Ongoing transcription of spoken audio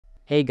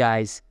Hey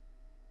guys,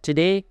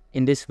 today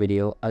in this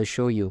video I'll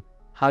show you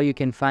how you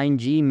can find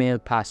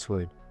Gmail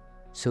password.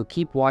 So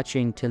keep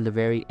watching till the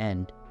very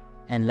end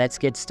and let's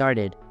get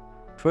started.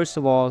 First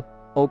of all,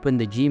 open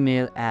the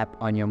Gmail app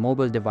on your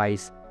mobile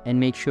device and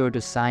make sure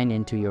to sign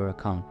into your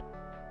account.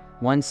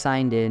 Once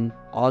signed in,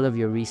 all of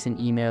your recent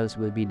emails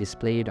will be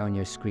displayed on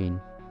your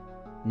screen.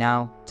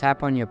 Now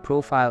tap on your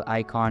profile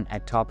icon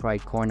at top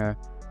right corner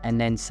and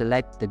then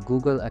select the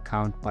Google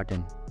account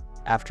button.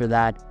 After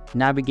that,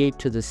 navigate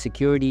to the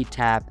Security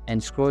tab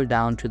and scroll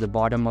down to the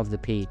bottom of the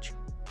page.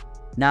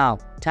 Now,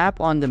 tap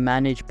on the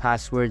Manage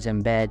Passwords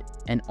embed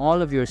and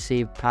all of your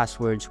saved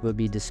passwords will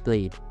be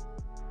displayed.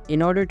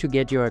 In order to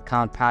get your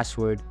account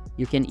password,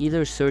 you can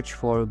either search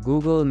for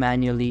Google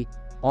manually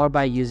or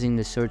by using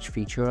the search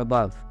feature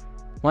above.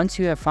 Once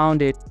you have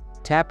found it,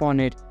 tap on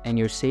it and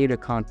your saved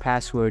account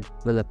password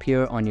will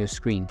appear on your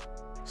screen.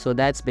 So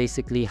that's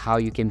basically how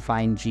you can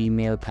find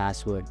Gmail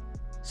password.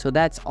 So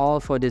that's all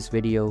for this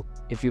video.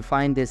 If you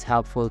find this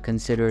helpful,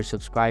 consider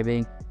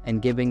subscribing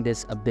and giving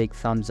this a big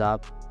thumbs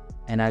up,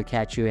 and I'll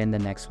catch you in the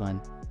next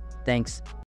one. Thanks.